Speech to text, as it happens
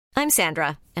I'm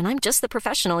Sandra, and I'm just the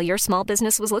professional your small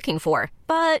business was looking for.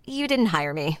 But you didn't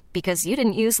hire me because you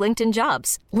didn't use LinkedIn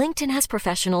Jobs. LinkedIn has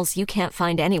professionals you can't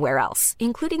find anywhere else,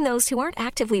 including those who aren't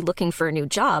actively looking for a new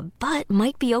job, but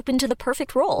might be open to the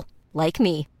perfect role, like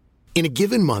me. In a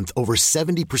given month, over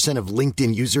 70% of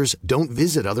LinkedIn users don't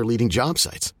visit other leading job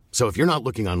sites. So if you're not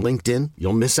looking on LinkedIn,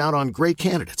 you'll miss out on great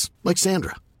candidates like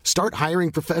Sandra. Start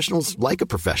hiring professionals like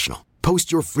a professional.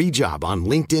 Post your free job on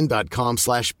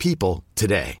linkedin.com/people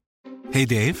today. Hey,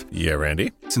 Dave. Yeah,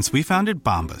 Randy. Since we founded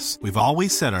Bombas, we've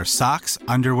always said our socks,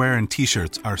 underwear, and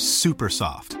T-shirts are super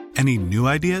soft. Any new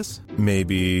ideas?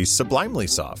 Maybe sublimely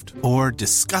soft. Or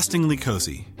disgustingly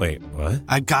cozy. Wait, what?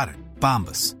 I got it.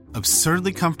 Bombas.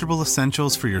 Absurdly comfortable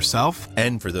essentials for yourself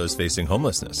and for those facing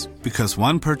homelessness. Because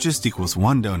one purchased equals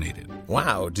one donated.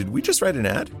 Wow, did we just write an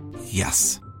ad?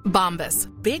 Yes. Bombas.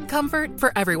 Big comfort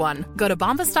for everyone. Go to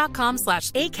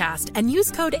bombas.com/ACAST and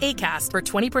use code ACAST for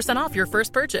 20% off your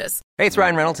first purchase. Hey, it's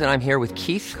Ryan Reynolds, and I'm here with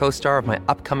Keith, co-star of my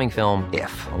upcoming film,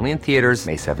 If, only in theaters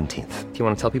May 17th. Do you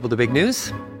want to tell people the big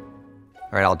news?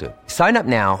 All right, I'll do it. Sign up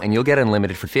now and you'll get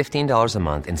unlimited for $15 a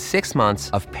month and 6 months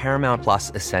of Paramount Plus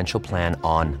Essential Plan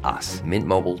on us.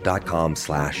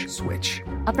 MintMobile.com/switch.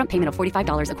 Upfront payment of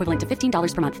 $45 equivalent to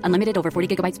 $15 per month. Unlimited over 40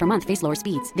 gigabytes per month. Face lower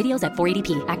speeds. Videos at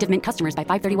 480p. Active Mint customers by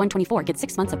 531.24 get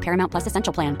 6 months of Paramount Plus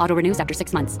Essential Plan. Auto renews after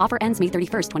 6 months. Offer ends May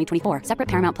 31st, 2024. Separate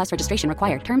Paramount Plus registration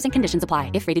required. Terms and conditions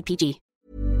apply if rated PG.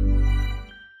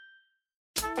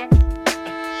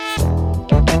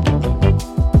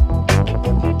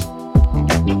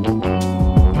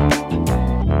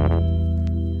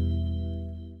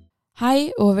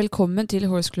 Hei og velkommen til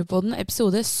Horse Club Podden,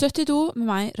 episode 72 med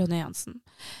meg, Ronny Jansen.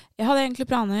 Jeg hadde egentlig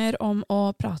planer om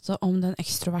å prate om den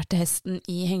ekstroverte hesten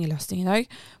i hengeløsning i dag,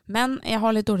 men jeg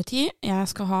har litt dårlig tid. Jeg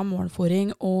skal ha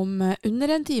morgenfòring om under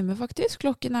en time faktisk.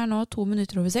 Klokken er nå 2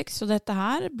 minutter over 6, så dette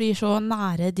her blir så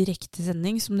nære direkte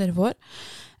sending som dere får.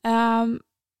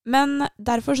 Men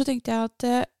derfor så tenkte jeg at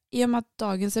i og med at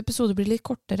dagens episode blir litt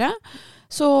kortere,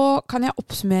 så kan jeg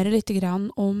oppsummere litt grann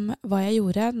om hva jeg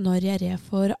gjorde når jeg red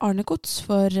for Arne Gods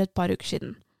for et par uker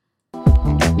siden.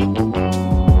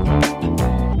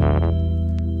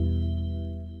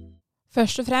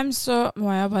 Først og fremst så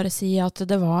må jeg bare si at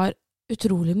det var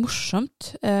utrolig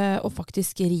morsomt å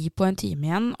faktisk ri på en time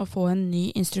igjen og få en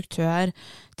ny instruktør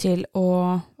til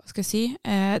å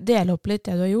dele opp litt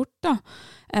det du har gjort da.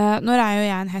 Nå er jo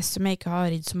jeg en hest som jeg ikke har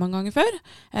ridd så mange ganger før,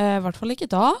 i hvert fall ikke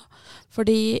da,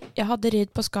 fordi jeg hadde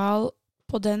ridd Pascal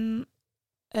på den,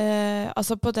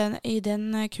 i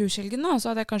den kurshelgen da, så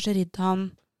hadde jeg kanskje ridd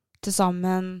han til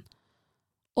sammen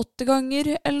 8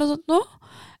 ganger eller noe sånt nå.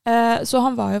 Så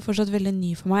han var jo fortsatt veldig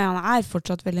ny for meg, han er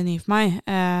fortsatt veldig ny for meg,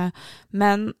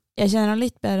 men jeg kjenner han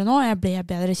litt bedre nå, jeg ble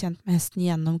bedre kjent med hesten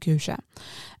gjennom kurset.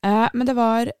 Men det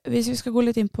var, hvis vi skal gå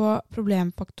litt inn på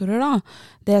problemfaktorer da,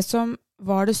 det som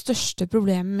var det største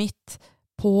problemet mitt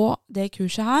på det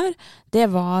kurset her, det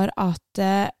var at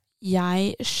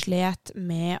jeg slet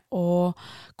med å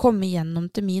komme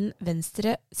gjennom til min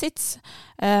venstre sits.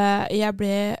 Jeg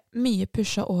ble mye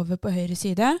pushet over på høyre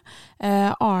side.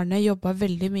 Arne jobbet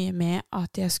veldig mye med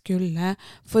at jeg skulle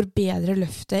forbedre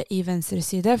løftet i venstre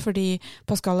side, fordi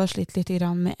Pascal har slitt litt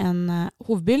grann med en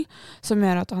hovedbyll, som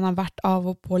gjør at han har vært av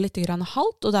og på litt grann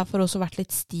halt, og derfor også vært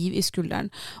litt stiv i skulderen.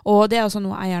 Og det er også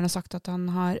noe jeg gjerne har sagt at han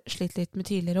har slitt litt med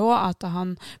tidligere også, at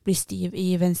han blir stiv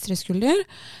i venstre skulder.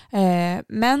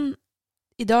 Men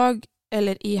i dag,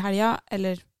 eller i helga,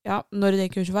 eller ja, når det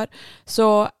kurset var,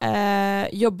 så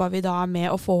jobbet vi da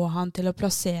med å få han til å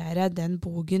plassere den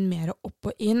bogen mer opp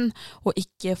og inn, og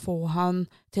ikke få han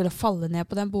til å falle ned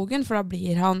på den bogen, for da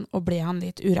ble han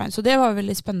litt urein. Så det var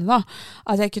veldig spennende da,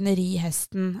 at jeg kunne ri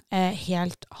hesten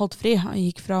helt haltfri. Han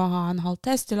gikk fra å ha en halvt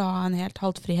hest til å ha en helt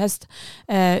haltfri hest,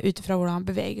 utifra hvordan han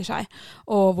beveger seg,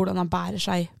 og hvordan han bærer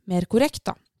seg mer korrekt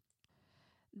da.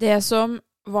 Det som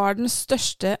var den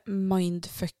største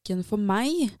mindfucken for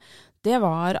meg, det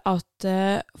var at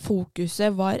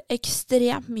fokuset var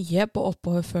ekstremt mye på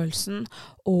oppoverfølelsen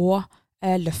og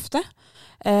løftet.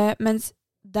 Mens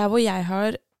der hvor jeg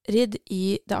har ridd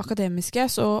i det akademiske,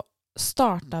 så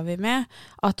startet vi med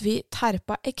at vi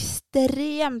terpa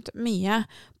ekstremt mye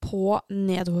på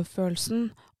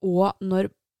nedoverfølelsen og når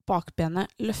bakbenet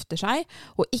løfter seg,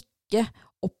 og ikke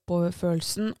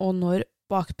oppoverfølelsen og når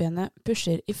bakbenet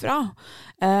pusher ifra.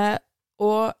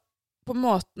 Og på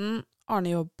måten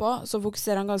Arne jobber på, så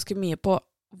fokuserer han ganske mye på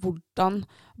hvordan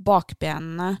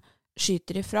bakbenene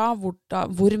skyter ifra,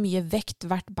 hvor mye vekt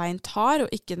hvert bein tar,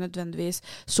 og ikke nødvendigvis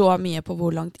så mye på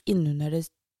hvor langt innunder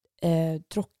det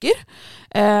tråkker.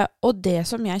 Og det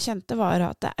som jeg kjente var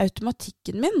at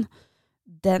automatikken min,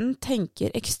 den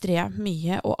tenker ekstremt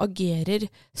mye og agerer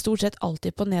stort sett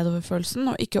alltid på nedoverfølelsen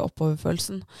og ikke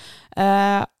oppoverfølelsen.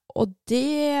 Og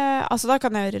det, altså da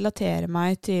kan jeg relatere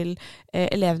meg til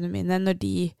elevene mine når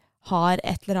de har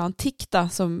et eller annet tikk da,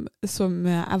 som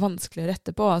vanskelig å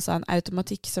rette på, altså en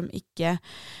automatikk som ikke,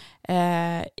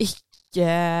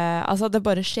 altså det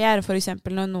bare skjer, for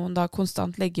eksempel når noen da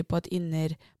konstant legger på et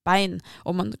innerbein,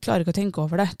 og man klarer ikke å tenke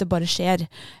over det, det bare skjer.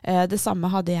 Det samme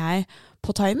hadde jeg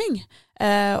på timing,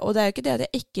 og det jo ikke det at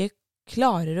jeg ikke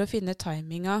klarer å finne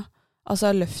timinga,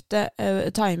 altså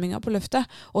timinga på løftet,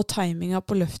 og timinga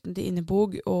på løften til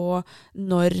innebog, og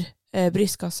når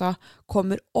brystkassa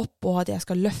kommer opp, og at jeg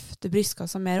skal løfte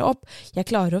brystkassa mer opp. Jeg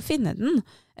klarer å finne den,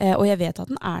 og jeg vet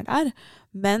at den der,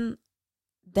 men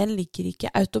den ligger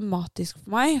ikke automatisk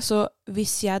for meg, så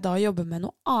hvis jeg da jobber med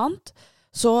noe annet,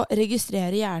 så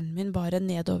registrerer hjernen min bare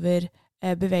nedover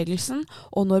bevegelsen,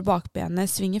 og når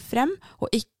bakbenet svinger frem, og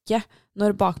ikke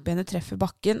når bakbenet treffer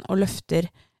bakken og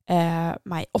løfter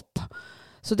meg opp.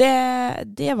 Så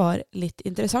det var litt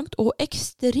interessant, og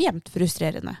ekstremt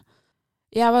frustrerende.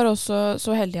 Jeg var også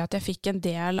så heldig at jeg fikk en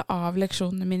del av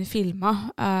leksjonene mine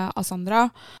filmet av Sandra,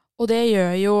 og det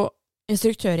gjør jo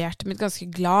instruktørhjertet mitt ganske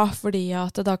glad, fordi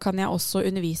at da kan jeg også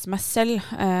undervise meg selv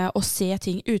og se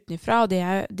ting utenifra, og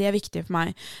det viktig for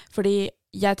meg, fordi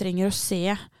jeg trenger å se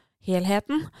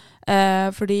helheten,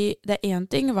 fordi det en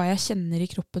ting hva jeg kjenner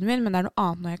i kroppen min, men det noe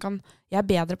annet når jeg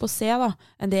bedre på å se da,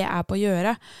 enn det jeg på å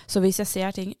gjøre, så hvis jeg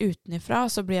ser ting utenifra,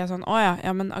 så blir jeg sånn,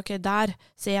 ja, men ok, der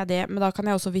ser jeg det, men da kan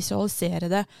jeg også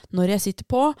visualisere det når jeg sitter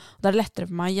på, og da det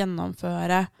lettere for meg å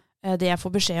gjennomføre det jeg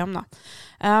får beskjed om da.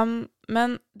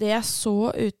 Men det jeg så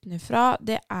utenifra,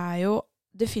 det jo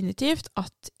definitivt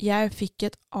at jeg fikk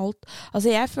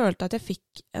jeg følte at jeg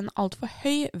fikk en alt for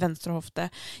høy venstrehofte.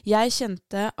 Jeg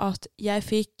kjente at jeg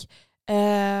fikk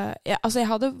jeg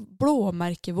hadde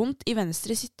blåmerkevondt i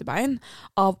venstre sittebein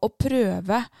av å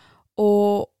prøve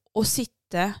å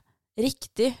sitte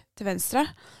riktig til venstre.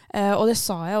 Og det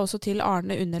sa jeg også til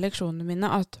Arne under leksjonene mine,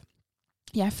 at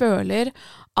jeg føler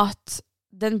at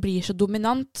den blir så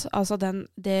dominant, altså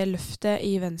det løftet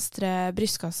i venstre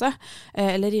brystkasse,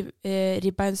 eller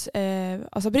ribbeins,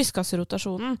 altså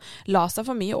brystkasserotasjonen, la seg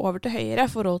for mye over til høyre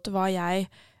i forhold til hva jeg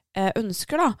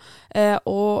ønsker da.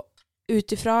 Og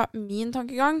utifra min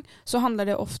tankegang, så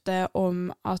handler det ofte om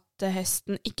at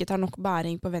hesten ikke tar nok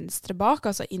bæring på venstre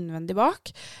bak, altså innvendig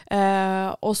bak,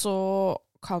 og så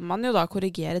kan man jo da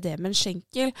korrigere det med en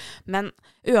skjenkel, men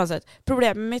uansett,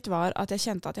 problemet mitt var at jeg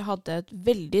kjente at jeg hadde et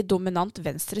veldig dominant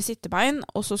venstre sittebein,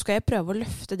 og så skal jeg prøve å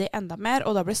løfte det enda mer,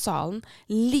 og da ble salen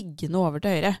liggende over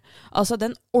til høyre. Altså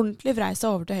den ordentlig vrei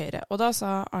seg over til høyre, og da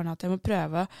sa Arne at jeg må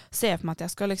prøve å se for meg at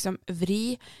jeg skal liksom vri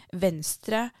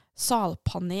venstre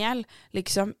salpanel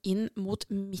liksom inn mot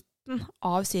midten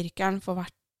av sirkelen for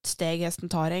hvert steg hesten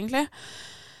tar egentlig.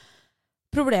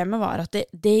 Problemet var at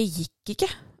det gikk ikke.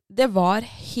 Det var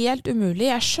helt umulig.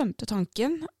 Jeg skjønte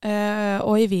tanken,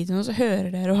 og i videoen så hører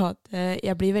dere at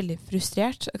jeg blir veldig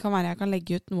frustrert. Det kan være jeg kan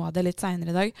legge ut noe av det litt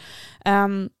senere i dag.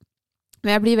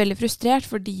 Men jeg blir veldig frustrert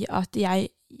fordi at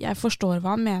jeg forstår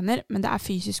hva han mener, men det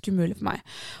fysisk umulig for meg.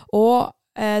 Og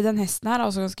den hesten her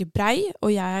også ganske brei,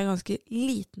 og jeg en ganske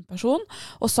liten person,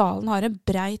 og salen har en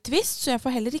brei twist, så jeg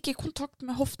får heller ikke kontakt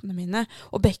med hoftene mine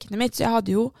og bekkenet mitt, så jeg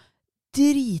hadde jo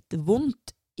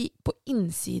dritvondt på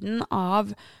innsiden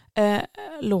av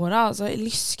låra, altså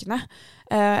lyskene,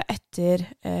 etter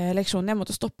leksjonen. Jeg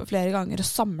måtte stoppe flere ganger og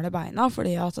samle beina,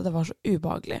 fordi at det var så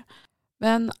ubehagelig.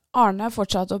 Men Arne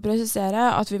fortsatte å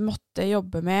presisere at vi måtte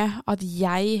jobbe med at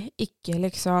jeg ikke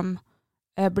liksom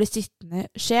ble sittende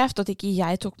skjevt, at ikke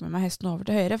jeg tok med meg hesten over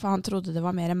til høyre, for han trodde det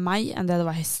var mer meg enn det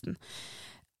var hesten.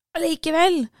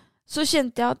 Allikevel så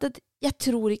kjente jeg at jeg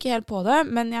tror ikke helt på det,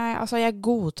 men jeg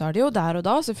godtar det jo der og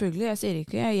da, selvfølgelig. Jeg sier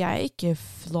ikke, jeg ikke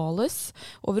flawless,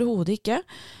 overhodet ikke.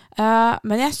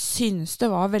 Men jeg synes det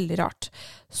var veldig rart.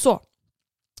 Så,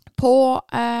 på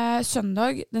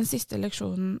søndag, den siste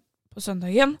leksjonen på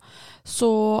søndagen,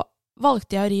 så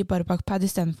valgte jeg å ri barebackpad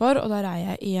i stedet for, og da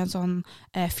jeg i en sånn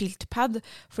filtpad,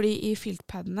 fordi i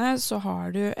filtpadene så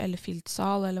har du, eller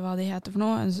filtsal, eller hva de heter for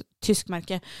noe, en tysk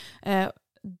merke,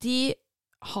 de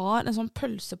har en sånn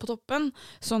pølse på toppen,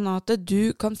 sånn at du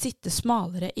kan sitte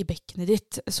smalere i bekkenet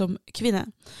ditt som kvinne.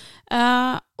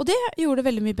 Og det gjorde det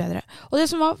veldig mye bedre. Og det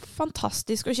som var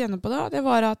fantastisk å kjenne på det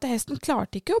var at hesten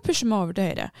klarte ikke å pushe meg over til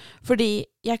høyre, fordi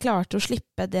jeg klarte å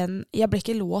slippe jeg ble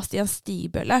ikke låst i en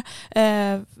stigibølle.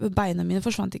 Beina mine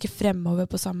forsvant ikke fremover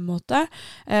på samme måte,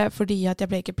 fordi at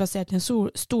jeg ble ikke plassert i en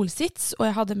stolsits, og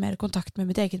jeg hadde mer kontakt med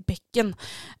mitt eget bekken.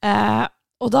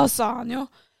 Og da sa han jo,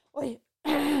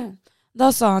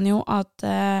 da sa han jo at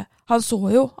han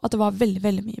så jo at det var veldig,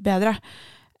 veldig mye bedre.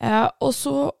 Og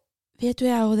så vet jo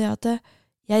jeg jo det at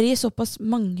jeg rir såpass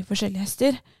mange forskjellige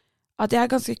hester, at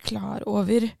jeg ganske klar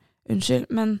over,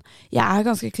 men jeg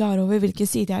ganske klar over hvilken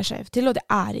side jeg skjev til, og det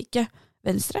ikke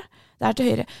venstre, det til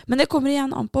høyre. Men det kommer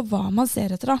igjen an på hva man ser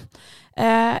etter da.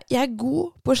 Jeg god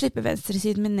på å slippe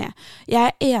venstresiden min ned.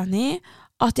 Jeg enig i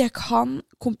at jeg kan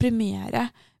komprimere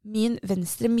min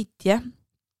venstre midje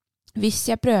hvis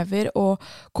jeg prøver å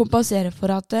kompensere for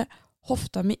at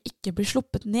hofta mi ikke blir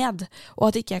sluppet ned, og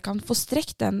at ikke jeg kan få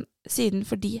strekt den siden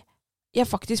fordi jeg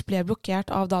faktisk ble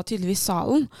blokkert av da tydeligvis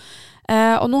salen.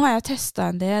 Og nå har jeg testet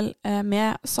en del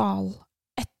med sal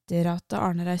etter at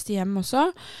Arne reiste hjem også,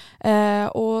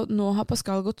 og nå har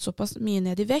Pascal gått såpass mye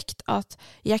ned i vekt at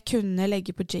jeg kunne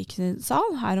legge på Jakes sal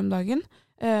her om dagen,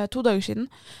 2 dager siden,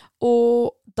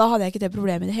 og da hadde jeg ikke det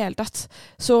problemet i det hele tatt.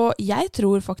 Så jeg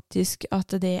tror faktisk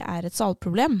at det et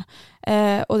salproblem.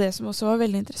 Og det som også var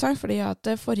veldig interessant, fordi at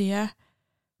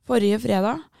forrige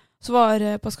fredag så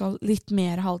var Pascal litt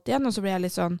mer halvt igjen, og så ble jeg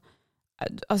litt sånn,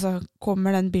 altså,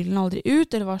 kommer den bilen aldri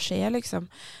ut, eller hva skjer liksom?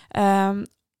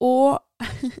 Og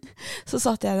så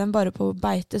satte jeg dem bare på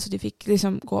beite, så de fikk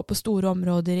liksom gå på store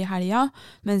områder i helga,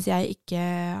 mens jeg ikke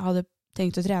hadde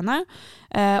tenkt å trene.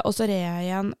 Og så red jeg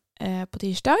igjen på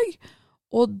tirsdag,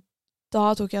 og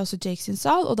da tok jeg også Jake sin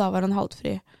sal, og da var han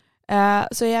halvfri.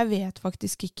 Så jeg vet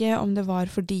faktisk ikke om det var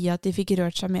fordi at de fikk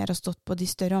rørt seg mer og stått på de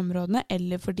større områdene,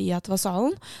 eller fordi at det var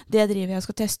salen. Det driver jeg og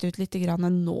skal teste ut litt grann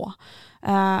nå.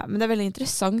 Men det veldig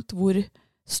interessant hvor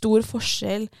stor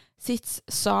forskjell sits,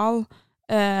 sal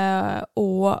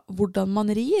og hvordan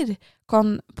man rir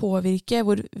kan påvirke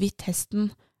hvorvidt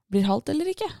hesten blir halt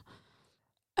eller ikke.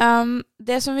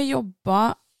 Det som vi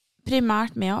jobbet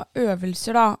primært med av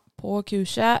øvelser da, på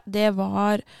kurset, det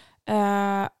var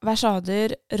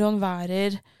versader,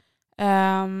 ronværer.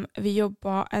 Vi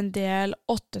jobbet en del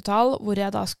 8-tall, hvor jeg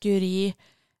da skulle ri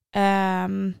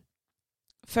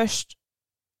først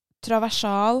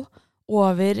traversal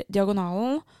over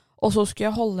diagonalen, og så skulle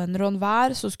jeg holde en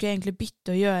ronvær, så skulle jeg egentlig bytte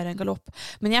og gjøre en galopp.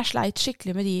 Men jeg sleit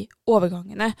skikkelig med de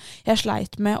overgangene. Jeg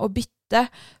sleit med å bytte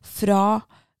fra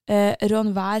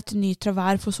ronvær til ny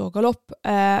travær for så galopp,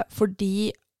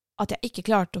 fordi at jeg ikke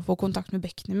klarte å få kontakt med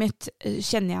bekkenet mitt,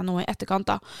 kjenner jeg nå i etterkant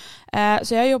da.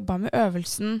 Så jeg jobbet med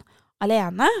øvelsen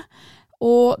alene,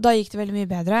 og da gikk det veldig mye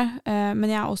bedre. Men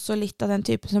jeg også litt av den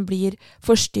typen som blir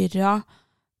forstyrret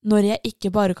når jeg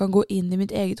ikke bare kan gå inn i mitt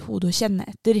eget hode og kjenne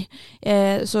etter.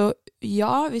 Så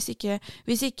ja, hvis ikke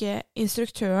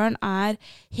instruktøren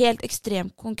helt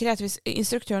ekstremt konkret, hvis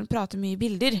instruktøren prater mye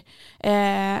bilder,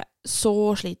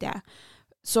 så sliter jeg.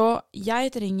 Så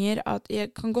jeg trenger at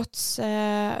du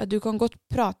kan godt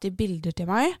prate i bilder til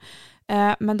meg,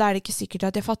 men da det ikke sikkert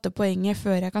at jeg fatter poenget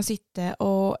før jeg kan sitte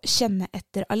og kjenne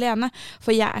etter alene,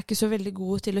 for jeg ikke så veldig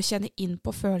god til å kjenne inn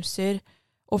på følelser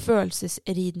og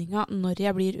følelsesridninga når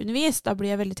jeg blir undervist. Da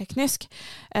blir jeg veldig teknisk,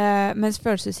 mens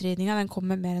følelsesridninga den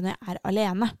kommer mer når jeg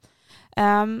alene.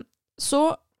 Så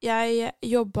jeg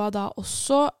jobbet da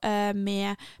også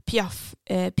med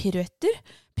piaff-piruetter.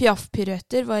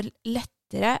 Piaff-piruetter var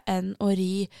lettere enn å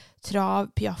ri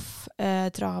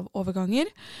travoverganger.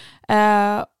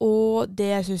 Og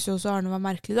det synes jeg også Arne var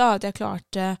merkelig da, at jeg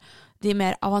klarte de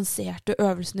mer avanserte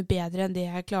øvelsene bedre enn det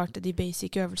jeg klarte de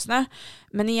basic øvelsene.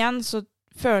 Men igjen så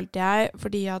følte jeg,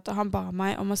 fordi at han ba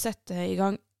meg om å sette i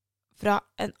gang fra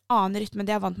en annen rytme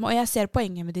det jeg vant med, og jeg ser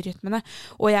poenget med de rytmene,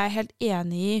 og jeg helt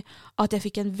enig i at jeg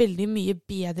fikk en veldig mye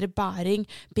bedre bæring,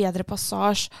 bedre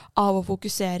passasje av å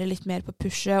fokusere litt mer på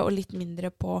pushet og litt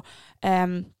mindre på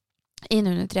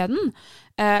innundertreden.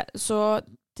 Så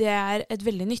det et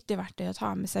veldig nyttig verktøy å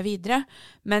ta med seg videre,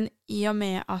 men i og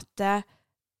med at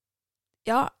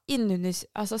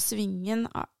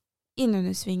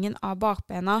innundersvingen av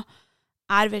bakbena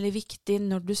veldig viktig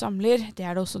når du samler. Det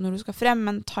det også når du skal frem,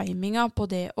 men timinga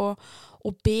på det å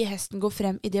be hesten gå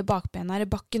frem i det bakbena i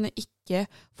bakken, og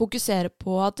ikke fokusere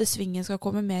på at svingen skal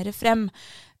komme mer frem,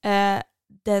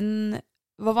 den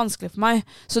var vanskelig for meg.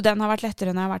 Så den har vært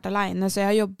lettere når jeg har vært alene, så jeg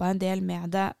har jobbet en del med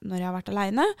det når jeg har vært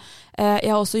alene.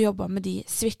 Jeg har også jobbet med de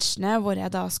switchene, hvor jeg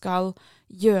da skal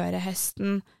gjøre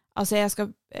hesten, altså jeg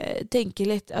skal tenke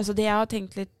litt, altså det jeg har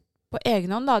tenkt litt på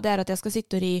egen hånd da, det at jeg skal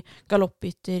sitte og ri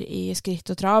galoppbytter i skritt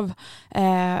og trav,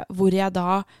 hvor jeg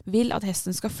da vil at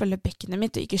hesten skal følge bekkenet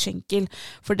mitt og ikke skjenkel.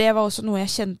 For det var også noe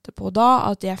jeg kjente på da,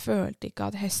 at jeg følte ikke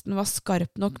at hesten var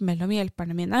skarp nok mellom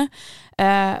hjelperne mine.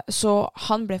 Så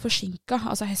han ble forsinket,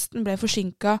 altså hesten ble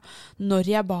forsinket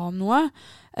når jeg ba om noe.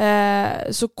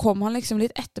 Så kom han liksom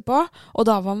litt etterpå, og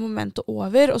da var momentet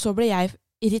over, og så ble jeg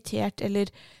irritert eller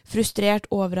frustrert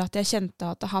over at jeg kjente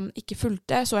at han ikke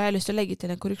fulgte, så har jeg lyst til å legge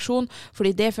til en korreksjon,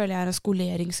 fordi det føler jeg en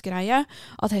skoleringsgreie,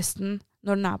 at hesten,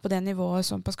 når den på det nivået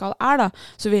som Pascal da,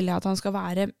 så vil jeg at han skal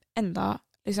være enda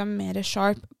liksom, mer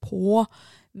sharp på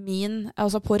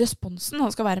på responsen,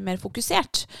 han skal være mer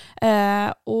fokusert.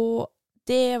 Og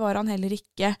det var han heller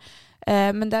ikke.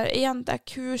 Men det er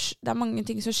kurs, det mange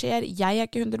ting som skjer, jeg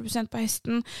ikke 100% på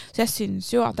hesten, så jeg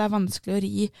synes jo at det vanskelig å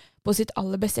ri på sitt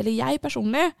aller beste, eller jeg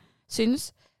personlig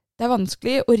synes det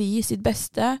vanskelig å ri sitt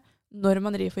beste når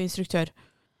man rir for instruktør.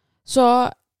 Så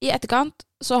i etterkant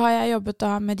så har jeg jobbet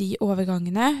da med de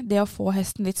overgangene, det å få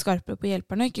hesten litt skarpere på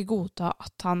hjelperne, ikke godta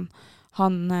at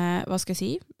han hva skal jeg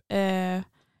si,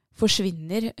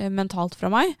 forsvinner mentalt fra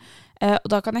meg. Og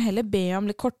da kan jeg heller be om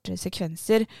litt kortere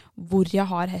sekvenser hvor jeg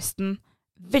har hesten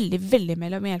veldig, veldig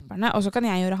mellom hjelperne, og så kan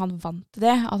jeg gjøre han vant til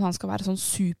det, at han skal være sånn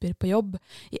super på jobb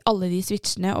i alle de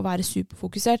switchene og være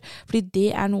superfokusert, fordi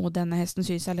det noe denne hesten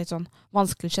synes litt sånn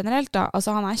vanskelig generelt da.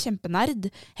 Altså han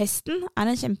kjempenerd. Hesten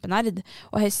en kjempenerd,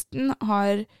 og hesten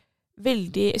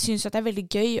synes at det veldig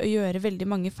gøy å gjøre veldig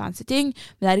mange fancy ting,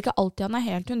 men det ikke alltid han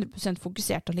helt 100%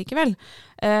 fokusert allikevel.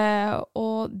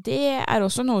 Og det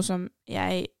også noe som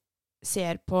jeg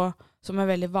ser på som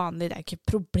veldig vanlig, det ikke et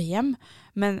problem,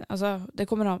 men altså, det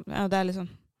kommer an, ja, det litt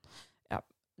sånn, ja,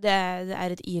 det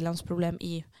et ilandsproblem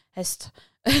i hest.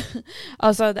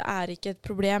 Altså, det ikke et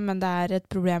problem, men det et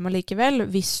problem allikevel,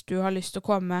 hvis du har lyst til å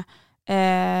komme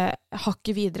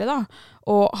hakket videre da,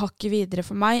 og hakket videre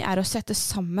for meg å sette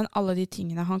sammen alle de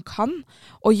tingene han kan,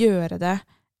 og gjøre det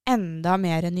enda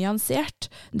mer nyansert.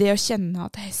 Det å kjenne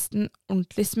at hesten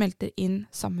ordentlig smelter inn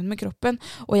sammen med kroppen,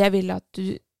 og jeg vil at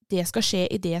det skal skje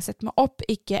i det jeg setter meg opp,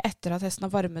 ikke etter at hesten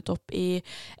har varmet opp i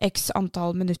x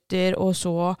antall minutter, og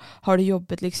så har du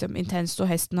jobbet liksom intenst, og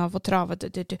hesten har fått travet,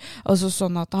 altså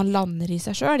sånn at han lander i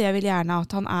seg selv. Jeg vil gjerne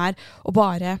at han og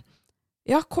bare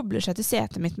kobler seg til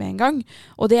setet mitt med en gang,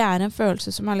 og det en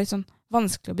følelse som litt sånn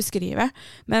vanskelig å beskrive,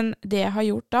 men det jeg har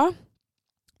gjort da,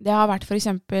 det har vært for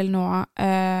eksempel nå,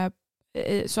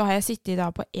 så har jeg sittet da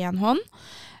på en hånd,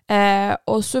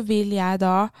 og så vil jeg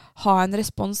da ha en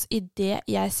respons i det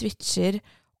jeg switcher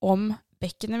om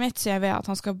bekkenet mitt, så jeg vil at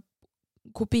han skal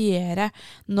kopiere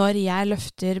når jeg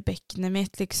løfter bekkenet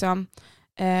mitt liksom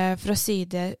fra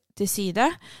side til side,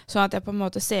 så at jeg på en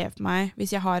måte ser for meg,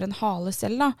 hvis jeg har en hale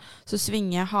selv da, så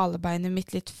svinger jeg halebeinet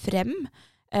mitt litt frem,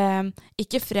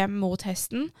 ikke frem mot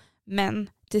hesten, men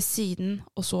til siden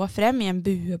og så frem i en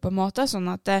bue på en måte,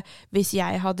 sånn at hvis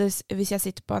jeg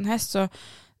sitter på en hest,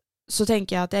 så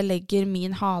tenker jeg at jeg legger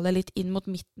min hale litt inn mot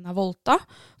midten av volta,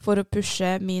 for å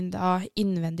pushe min da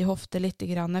innvendig hofte litt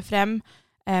grann frem,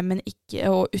 men ikke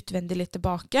og utvendig litt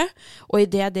tilbake. Og i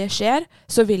det skjer,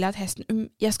 så vil jeg at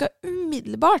jeg skal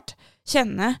umiddelbart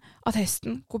kjenne at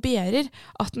hesten kopierer,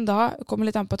 at den da kommer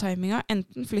litt an på timinga,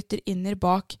 enten flytter inner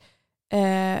bak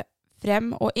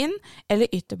frem og inn,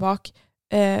 eller ytter bak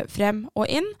frem og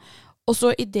inn. Og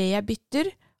så i det jeg bytter,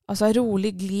 altså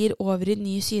rolig glir over i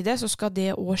ny side, så skal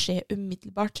det også skje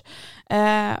umiddelbart.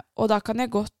 Og da kan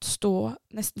jeg godt stå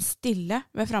nesten stille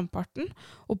med framparten,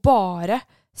 og bare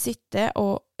sitte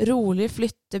og rolig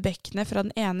flytte bekkene fra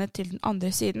den ene til den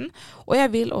andre siden. Og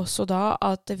jeg vil også da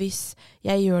at hvis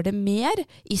jeg gjør det mer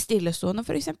i stillestående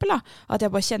for eksempel, da, at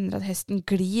jeg bare kjenner at hesten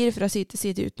glir fra side til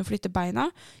side uten å flytte beina,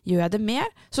 gjør jeg det mer,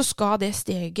 så skal det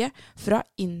steget fra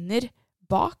inner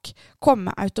bak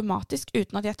komme automatisk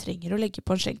uten at jeg trenger å legge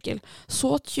på en skjenkel.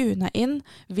 Så tuna inn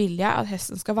vil jeg at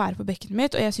hesten skal være på bekkenet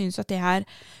mitt, og jeg synes at det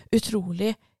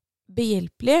utrolig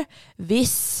behjelpelig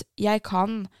hvis jeg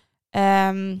kan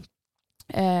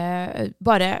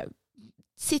bare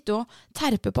sitte og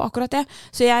terpe på akkurat det.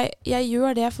 Så jeg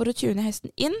gjør det for å tune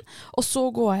hesten inn, og så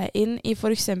går jeg inn i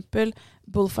for eksempel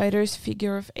Bullfighters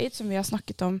Figure of 8, som vi har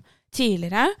snakket om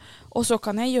tidligere, og så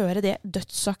kan jeg gjøre det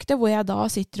dødssakte, hvor jeg da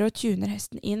sitter og tuner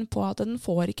hesten inn på at den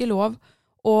får ikke lov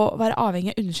å være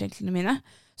avhengig av underskjenklene mine.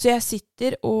 Så jeg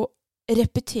sitter og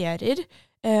repeterer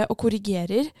og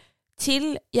korrigerer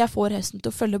til jeg får hesten til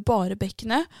å følge bare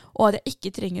bekkene, og at jeg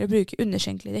ikke trenger å bruke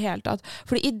underskjenkler i det hele tatt.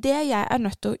 Fordi i det jeg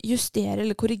nødt til å justere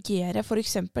eller korrigere for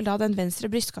eksempel da den venstre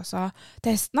brystkassa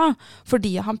til hesten,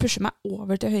 fordi han pusher meg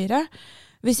over til høyre,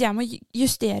 hvis jeg må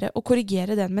justere og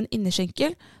korrigere den med en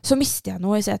innerskjenkel, så mister jeg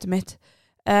noe i setet mitt.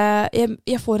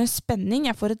 Jeg får en spenning,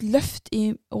 jeg får et løft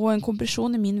og en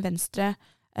kompresjon i min venstre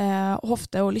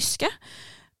hofte og lyske,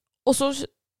 og så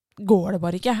går det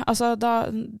bare ikke. Altså,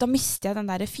 da mister jeg den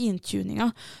der fintuninga.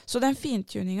 Så den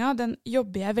fintuninga, den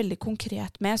jobber jeg veldig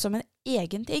konkret med som en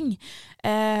egen ting.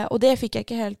 Og det fikk jeg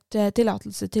ikke helt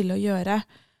tillatelse til å gjøre.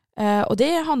 Og det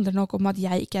handler nok om at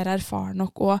jeg ikke erfaren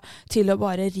nok til å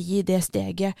bare ri det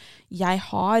steget jeg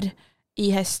har i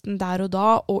hesten der og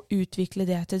da, og utvikle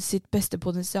det til sitt beste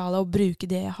potensial, og bruke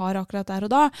det jeg har akkurat der og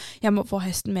da. Jeg må få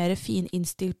hesten mer fin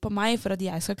innstilt på meg, for at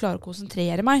jeg skal klare å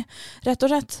konsentrere meg, rett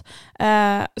og slett.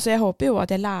 Så jeg håper jo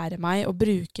at jeg lærer meg å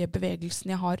bruke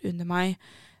bevegelsen jeg har under meg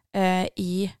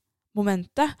i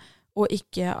momentet, og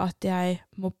ikke at jeg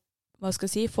må,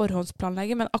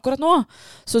 forhåndsplanlegge. Men akkurat nå,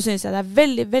 så synes jeg det er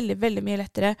veldig, veldig, veldig mye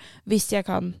lettere hvis jeg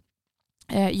kan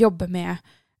jobbe med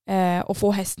å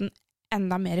få hesten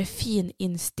enda mer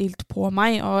fininnstilt på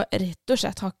meg, og rett og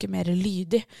slett hakke mer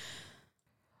lydig.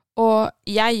 Og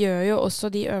jeg gjør jo også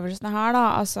de øvelsene her da,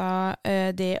 altså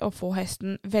det å få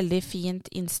hesten veldig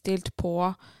fint innstilt på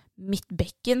mitt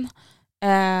bekken,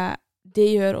 det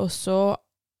gjør også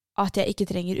at jeg ikke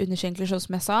trenger underskjenkler, sånn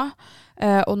som jeg sa.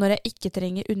 Og når jeg ikke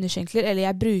trenger underskjenkler, eller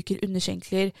jeg bruker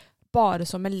underskjenkler bare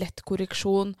som en lett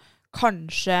korreksjon,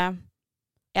 kanskje,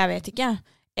 jeg vet ikke,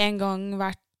 en gang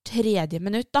hvert 3.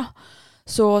 minutt da,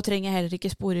 så trenger jeg heller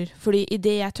ikke sporer. Fordi i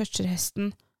det jeg toucher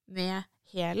hesten med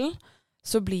hælen,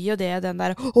 så blir jo det den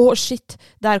der, shit,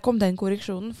 der kom den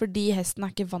korreksjonen, fordi hesten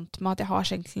er ikke vant med at jeg har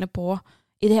skjenklene på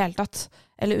i det hele tatt,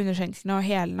 eller underskjenklene og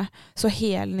hælene. Så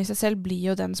hælen i seg selv blir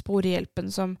jo den sporehjelpen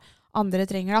som andre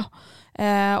trenger da.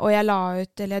 Og jeg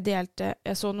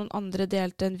så noen andre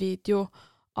delte en video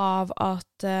av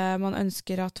at man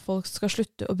ønsker at folk skal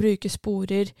slutte å bruke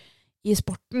sporer i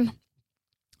sporten.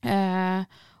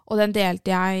 Og den delte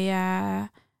jeg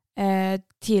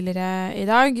tidligere i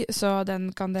dag, så den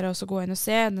kan dere også gå inn og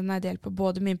se. Den er delt på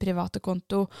både min private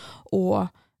konto og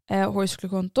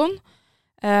Horskler-kontoen.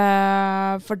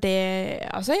 For det,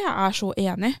 altså jeg er så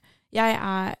enig.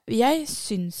 Jeg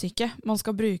synes ikke man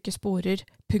skal bruke sporer,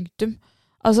 punktum.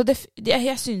 Altså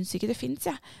jeg synes ikke det finnes,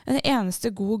 jeg. Den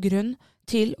eneste god grunn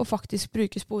til å faktisk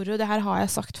bruke sporer, og det her har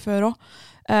jeg sagt før også.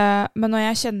 Men når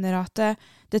jeg kjenner at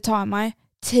det tar meg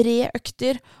 3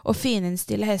 økter å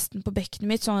fininnstille hesten på bekkenet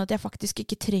mitt, sånn at jeg faktisk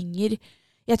ikke trenger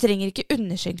ikke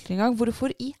underskjenkler engang. Hvorfor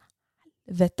i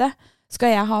helvete skal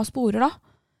jeg ha sporer da?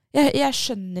 Jeg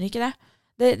skjønner ikke det.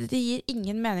 Det gir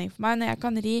ingen mening for meg når jeg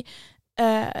kan ri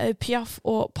piaff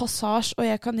og passage, og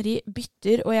jeg kan ri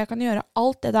bytter, og jeg kan gjøre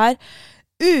alt det der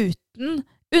uten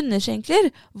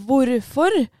underskjenkler. Hvorfor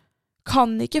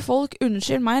kan ikke folk,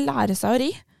 unnskyld meg, lære seg å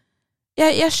ri?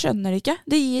 Jeg skjønner det ikke.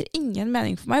 Det gir ingen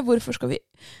mening for meg. Hvorfor skal vi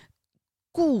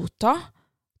godta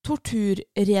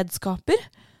torturredskaper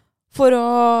for å...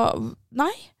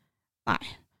 Nei.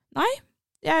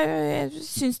 Jeg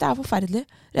synes det er forferdelig.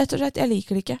 Rett og slett, jeg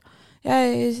liker det ikke.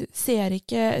 Jeg ser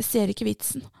ikke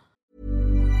vitsen.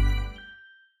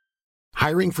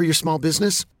 Hiring for your small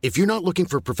business? If you're not looking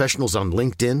for professionals on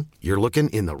LinkedIn, you're looking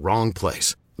in the wrong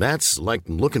place. That's like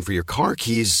looking for your car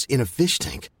keys in a fish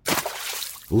tank.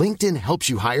 LinkedIn helps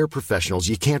you hire professionals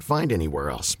you can't find anywhere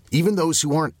else, even those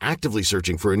who aren't actively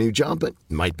searching for a new job but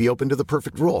might be open to the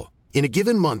perfect role. In a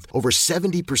given month, over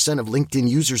 70% of LinkedIn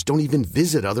users don't even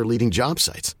visit other leading job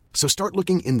sites. So start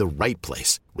looking in the right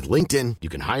place. With LinkedIn, you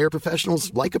can hire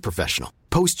professionals like a professional.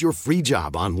 Post your free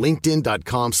job on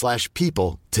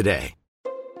linkedin.com/people today.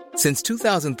 Since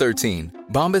 2013,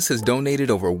 Bombas has donated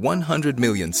over 100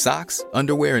 million socks,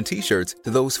 underwear, and T-shirts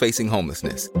to those facing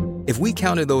homelessness. If we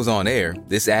counted those on air,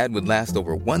 this ad would last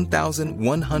over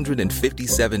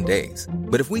 1,157 days.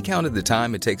 But if we counted the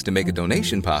time it takes to make a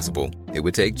donation possible, it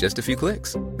would take just a few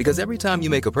clicks. Because every time you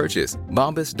make a purchase,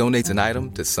 Bombas donates an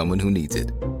item to someone who needs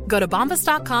it. Go to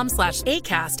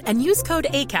bombas.com/ACAST and use code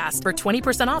ACAST for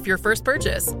 20% off your first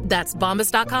purchase. That's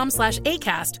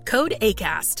bombas.com/ACAST, code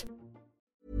ACAST.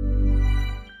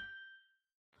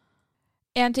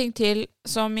 En ting til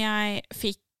som jeg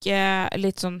fikk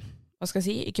litt sånn, hva skal jeg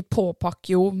si, ikke påpakk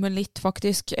jo, men litt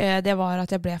faktisk, det var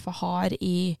at jeg ble for hard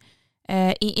i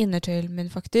innertøylen min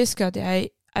faktisk, at jeg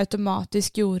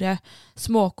automatisk gjorde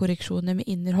småkorreksjoner med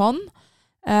innerhånd,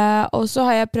 og så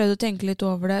har jeg prøvd å tenke litt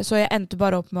over det, så jeg endte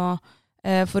bare opp med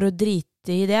for å drite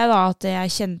i det da, at jeg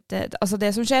kjente, altså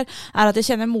det som skjer er at jeg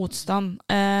kjenner motstand.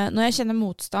 Når jeg kjenner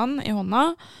motstand i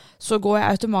hånda, så går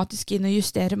jeg automatisk inn og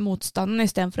justerer motstanden i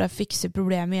stedet for å fikse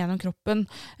problemet gjennom kroppen.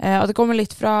 Og det kommer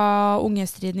litt fra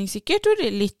ungestridning sikkert, og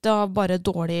litt av bare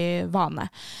dårlig vane.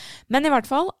 Men i hvert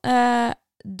fall,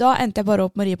 da endte jeg bare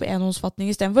opp med å ri på enhåndsfatning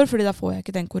i stedet for, fordi da får jeg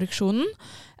ikke den korreksjonen.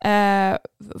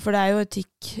 For det er jo et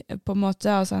tikk på en måte,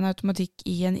 altså en automatikk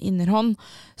i en innerhånd,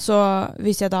 så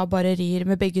hvis jeg da bare rir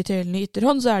med begge tøylene i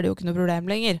ytterhånd, så er det jo ikke noe problem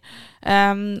lenger.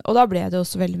 Og da ble det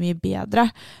også veldig mye bedre.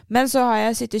 Men så har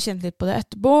jeg sittet og kjent litt på det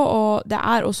etterpå, og det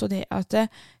er også det at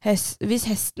hvis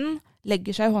hesten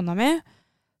legger seg i hånda mi,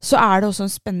 så er det også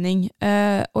en spenning.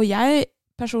 Og jeg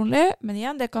personlig, men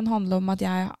igjen, det kan handle om at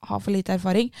jeg har for lite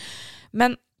erfaring,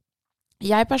 men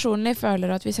Jeg personlig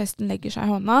føler at hvis hesten legger seg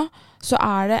I hånda, så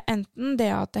det enten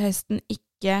det at hesten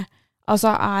ikke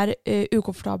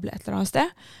ukomfortabel et eller annet sted,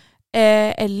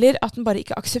 eller at den bare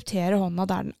ikke aksepterer hånda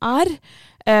der den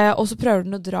og så prøver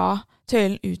den å dra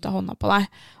tøylen ut av hånda på deg.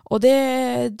 Og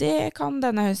det kan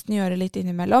denne hesten gjøre litt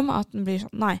innimellom, at den blir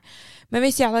sånn, nei. Men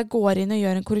hvis jeg da går inn og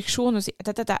gjør en korreksjon og sier,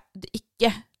 dette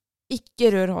ikke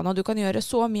rør hånda, du kan gjøre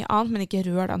så mye annet, men ikke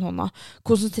rør den hånda.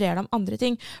 Konsentrer deg om andre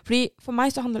ting. Fordi for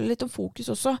meg så handler det litt om fokus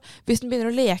også. Hvis den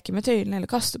begynner å leke med tøylen,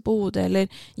 eller kaste på hodet,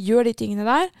 eller gjør de tingene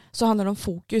der, så handler det om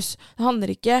fokus. Det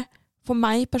handler ikke, for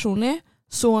meg personlig,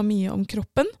 så mye om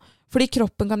kroppen, fordi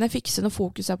kroppen kan jeg fikse når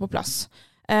fokus på plass.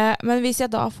 Men hvis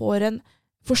jeg da får en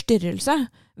forstyrrelse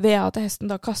ved at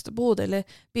hesten da kaster på hodet,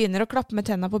 eller begynner å klappe med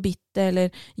tennene på bittet,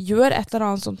 eller gjør et eller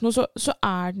annet sånt, så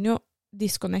den jo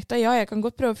disconnecta. Ja, jeg kan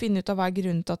godt prøve å finne ut av hva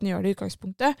grunnen til at den gjør det I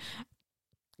utgangspunktet.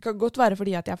 Det kan godt være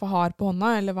fordi at jeg for hard på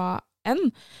hånda, eller hva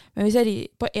enn. Men hvis jeg rir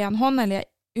på en hånd, eller jeg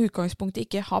I utgangspunktet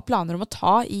ikke har planer om å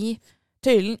ta I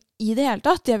tøylen I det hele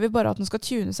tatt, jeg vil bare at den skal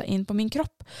tune seg inn på min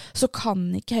kropp, så kan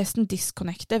ikke hesten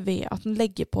disconnecte ved at den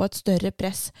legger på et større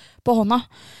press på hånda.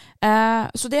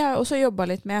 Så det har jeg også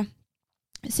jobbet litt med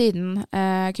siden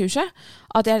kurset,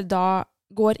 at jeg da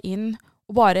går inn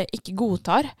og bare ikke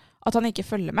godtar at han ikke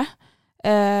følger med.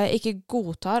 Ikke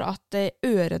godtar at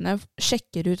ørene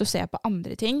sjekker ut og ser på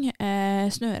andre ting.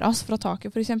 Snøras fra taket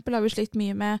for eksempel har vi slitt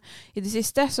mye med I det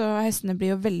siste, så hestene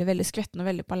blir jo veldig, veldig skvettende og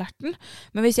veldig på alerten.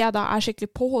 Men hvis jeg da skikkelig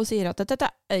på og sier at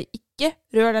dette ikke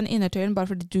rør den innertøyen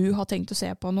bare fordi du har tenkt å se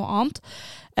på noe annet,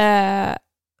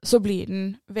 så blir den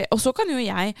og så kan jo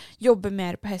jeg jobbe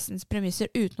mer på hestens premisser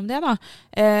utenom det da.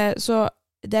 Så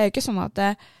det jo ikke sånn at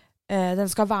den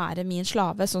skal være min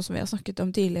slave, sånn som vi har snakket om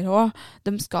tidligere også.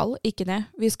 De skal ikke det.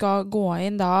 Vi skal gå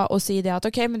inn da og si det at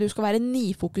ok, men du skal være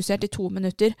nifokusert I 2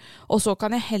 minutter, og så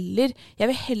kan jeg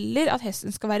vil heller at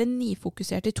hesten skal være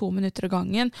nifokusert I 2 minutter av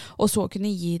gangen, og så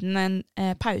kunne gi den en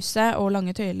pause og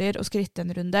lange tøyler og skritte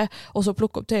en runde, og så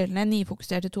plukke opp tøylene,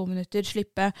 nifokusert I 2 minutter,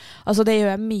 slippe. Altså det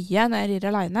gjør jeg mye når jeg rir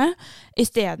alene, I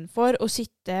stedet for å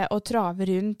sitte og trave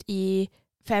rundt I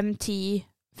 5, 10,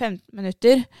 15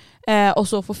 minutter, og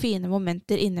så få fine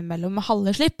momenter innimellom med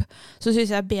halve slipp, så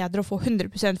synes jeg bedre å få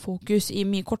 100% fokus I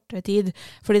mye kortere tid,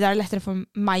 fordi det lettere for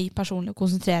meg personlig å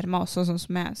konsentrere meg også, sånn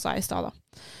som jeg sa I sted da.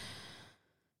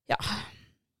 Ja,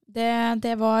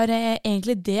 det var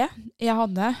egentlig det jeg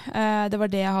hadde. Det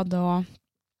var det jeg hadde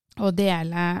å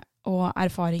dele og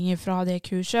erfaringer fra det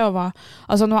kurset,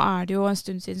 og nå det jo en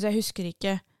stund siden, så jeg husker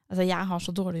ikke jeg har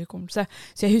så dårlig hukommelse,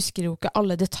 så jeg husker jo ikke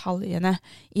alle detaljene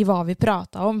I hva vi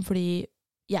pratet om, fordi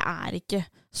jeg ikke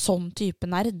sånn type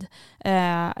nerd.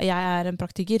 Jeg en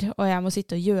praktiker, og jeg må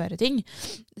sitte og gjøre ting.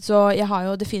 Så jeg har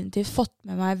jo definitivt fått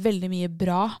med meg veldig mye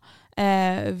bra,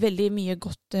 veldig mye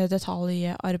godt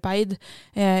detaljarbeid.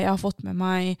 Jeg har fått med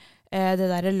meg det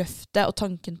der løftet og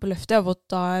tanken på løftet. Jeg har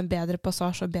fått da en bedre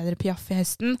passasje og bedre piaff I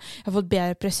hesten. Jeg har fått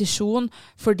bedre presisjon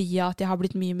fordi at jeg har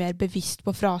blitt mye mer bevisst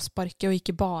på frasparket og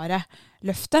ikke bare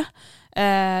løftet.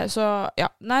 Så ja,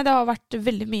 nei, det har vært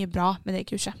veldig mye bra med det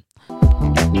kurset.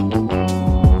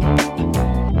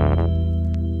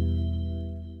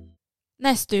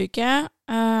 Neste uke,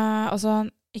 altså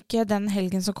ikke den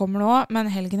helgen som kommer nå,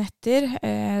 men helgen etter,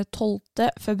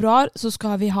 12. februar, så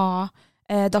skal vi ha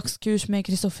dagskurs med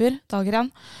Kristoffer Dahlgren.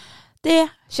 Det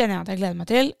kjenner jeg at jeg gleder meg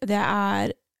til. Det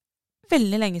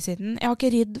veldig lenge siden. Jeg har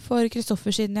ikke ridd for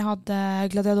Kristoffer siden jeg hadde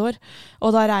Gladiador,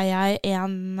 og da jeg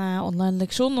en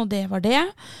online-leksjon, og det var det.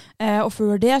 Og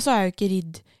før det så har jeg jo ikke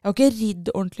ridd. Jeg har ikke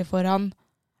ridd ordentlig for han.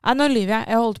 Nå lyver jeg.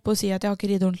 Jeg holdt på å si at jeg har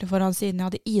ikke ridd ordentlig for han siden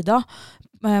jeg hadde Ida,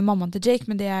 mammaen til Jake,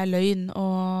 men det løgn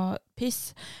og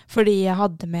piss, fordi jeg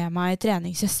hadde med meg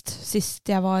treningshest sist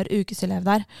jeg var ukeselev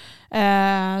der.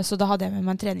 Så da hadde jeg med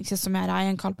meg en treningshest som jeg rei,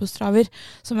 en Kalpostraver,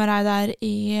 som jeg rei der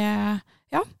I,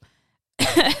 ja,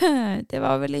 det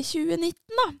var vel I 2019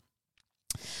 da.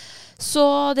 Så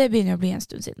det begynner å bli en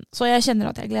stund siden. Så jeg kjenner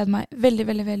at jeg gleder meg veldig,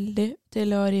 veldig, veldig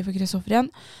til å ri for Kristoffer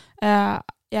igjen.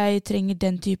 Jeg trenger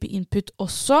den type input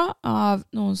også av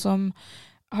noen som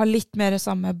har litt mer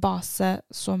samme base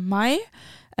som meg,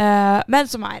 men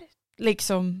som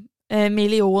liksom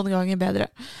million ganger bedre.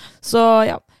 Så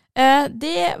ja,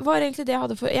 det var egentlig det jeg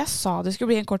hadde for. Jeg sa det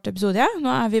skulle bli en kort episode.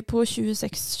 Nå vi på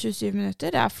 26-27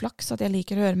 minutter. Det flaks at jeg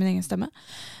liker å høre min egen stemme.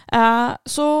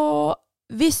 Så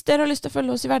hvis dere har lyst til å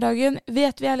følge oss I hverdagen,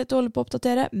 vet vi litt dårlig på å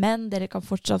oppdatere, men dere kan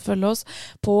fortsatt følge oss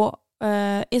på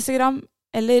Instagram,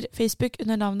 eller Facebook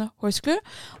under navnet Horseclue.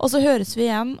 Og så høres vi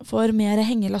igjen for mer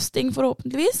hengelasting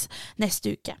forhåpentligvis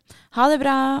neste uke. Ha det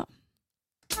bra!